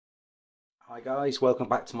Hi guys, welcome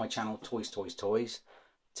back to my channel Toys.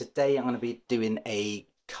 Today I'm going to be doing a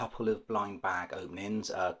couple of blind bag openings,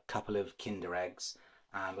 a couple of Kinder eggs,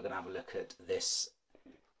 and we're going to have a look at this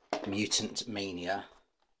Mutant Mania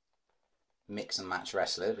Mix and Match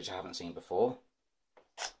Wrestlers, which I haven't seen before.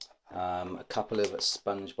 A couple of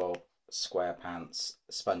Spongebob SquarePants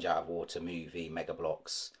Sponge Out of Water Movie Mega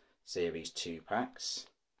Blocks Series 2 packs,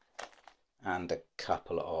 and a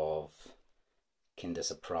couple of Kinder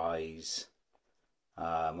Surprise.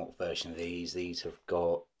 What version of these? These have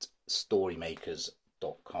got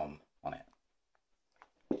storymakers.com on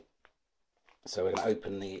it. So we're going to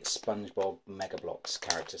open the Spongebob Mega Blocks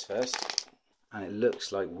characters first, and it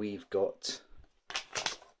looks like we've got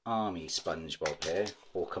Army Spongebob here,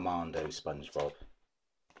 or Commando Spongebob.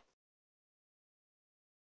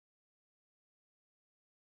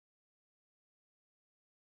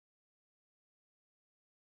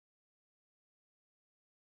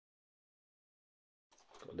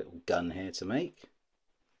 Got a little gun here to make.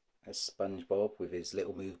 There's SpongeBob with his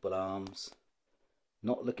little movable arms.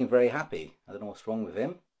 Not looking very happy. I don't know what's wrong with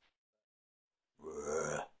him.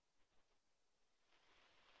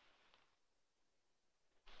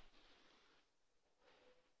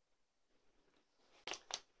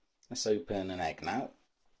 Let's open an egg now.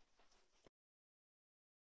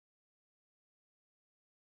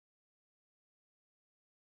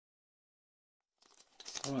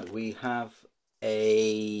 Alright, we have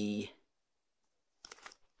a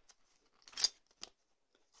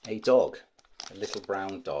dog, a little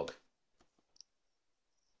brown dog.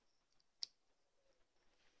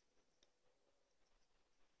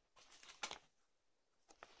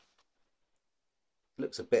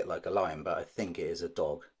 Looks a bit like a lion, but I think it is a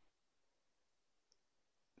dog.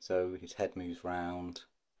 So his head moves round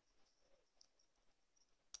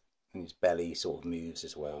and his belly sort of moves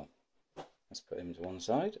as well. Let's put him to one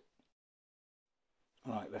side.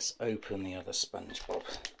 Right, let's open the other SpongeBob.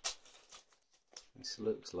 This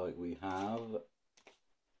looks like we have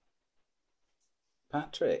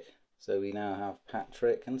Patrick. So we now have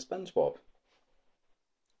Patrick and SpongeBob.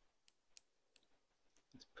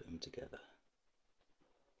 Let's put them together.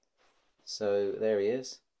 So there he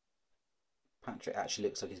is. Patrick actually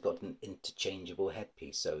looks like he's got an interchangeable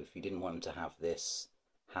headpiece. So if you didn't want him to have this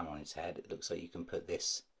ham on his head, it looks like you can put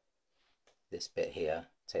this bit here,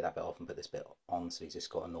 take that bit off and put this bit on, so he's just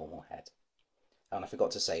got a normal head. And I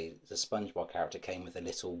forgot to say, the SpongeBob character came with a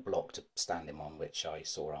little block to stand him on, which I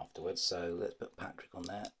saw afterwards. So let's put Patrick on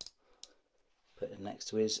there, put him next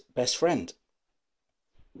to his best friend.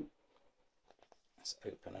 Let's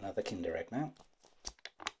open another Kinder Egg now.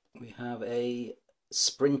 We have a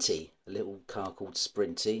Sprinty, a little car called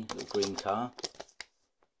Sprinty, a little green car.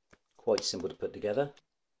 Quite simple to put together.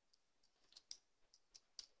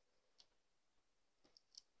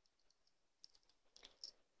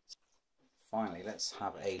 Finally, let's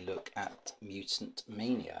have a look at Mutant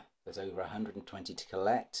Mania. There's over 120 to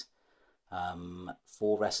collect.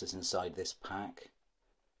 4 wrestlers inside this pack.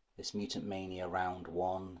 This Mutant Mania round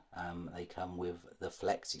 1, they come with the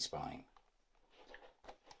Flexi Spine.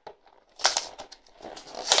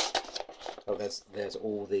 Oh, there's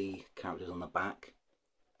all the characters on the back.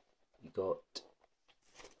 You've got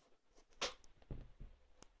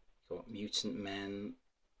Mutant Men,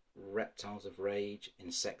 Reptiles of Rage,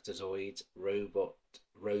 Insectozoids, Robo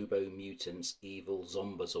Mutants, Evil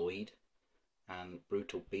Zombozoid, and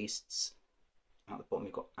Brutal Beasts. At the bottom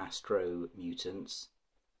you've got Astro Mutants,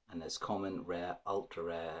 and there's common, rare, ultra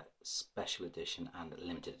rare, special edition and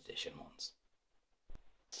limited edition ones.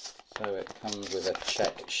 So it comes with a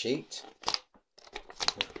check sheet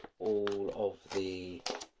with all of the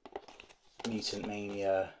Mutant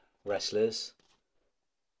Mania wrestlers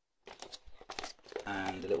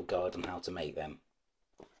and a little guide on how to make them.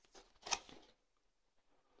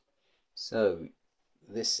 So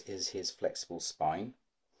this is his flexible spine.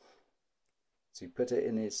 So you put it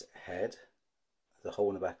in his head, the hole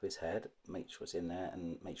in the back of his head, make sure it's in there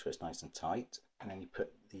and make sure it's nice and tight. And then you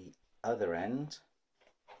put the other end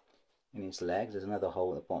in his legs. There's another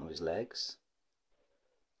hole at the bottom of his legs,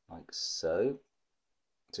 like so.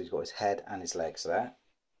 So he's got his head and his legs there.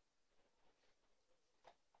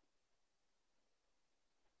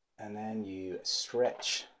 And then you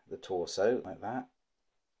stretch the torso like that.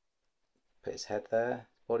 Put his head there,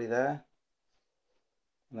 body there,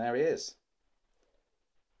 and there he is.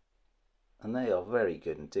 And they are very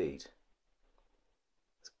good indeed.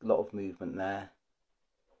 There's a lot of movement there.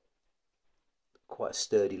 Quite a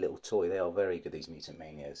sturdy little toy. They are very good, these Mutant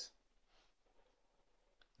Manias.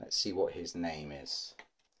 Let's see what his name is.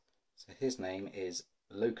 So his name is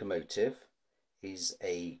Locomotive. He's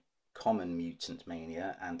a common Mutant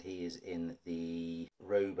Mania, and he is in the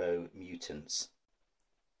Robo Mutants.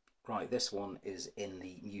 Right, this one is in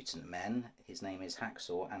the Mutant Men. His name is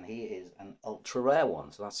Hacksaw, and he is an ultra rare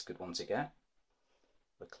one, so that's a good one to get.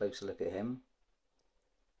 A closer look at him.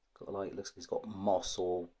 Got like, looks like he's got moss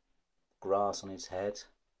or grass on his head.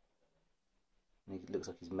 And he looks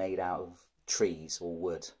like he's made out of trees or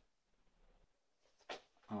wood.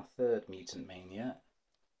 Our third Mutant Mania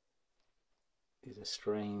is a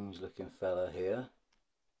strange looking fella here.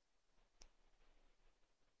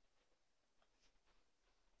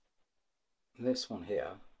 This one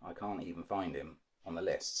here, I can't even find him on the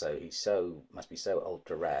list, so he's must be so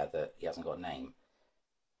ultra rare that he hasn't got a name.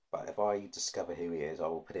 But if I discover who he is, I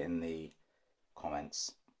will put it in the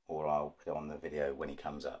comments, or I'll put it on the video when he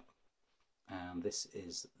comes up. And this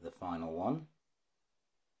is the final one.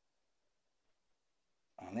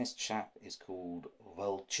 And this chap is called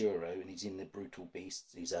Vulturo, and he's in the Brutal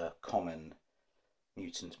Beasts. He's a common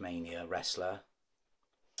Mutant Mania wrestler.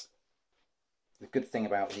 The good thing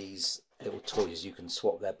about these little toys is you can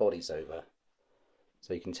swap their bodies over.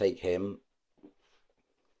 So you can take him,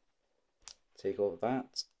 take all of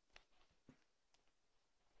that,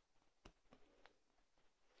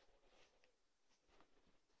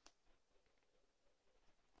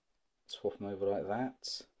 swap them over like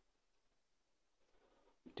that.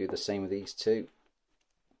 Do the same with these two.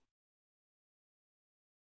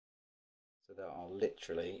 So there are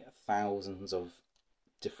literally thousands of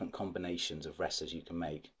different combinations of wrestlers you can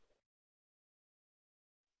make,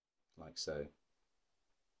 like so.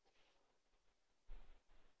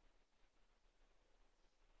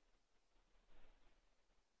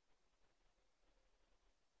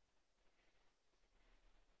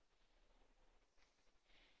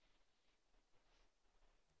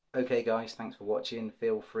 Okay guys, thanks for watching.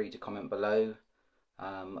 Feel free to comment below,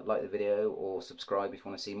 like the video or subscribe if you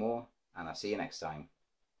want to see more, and I'll see you next time.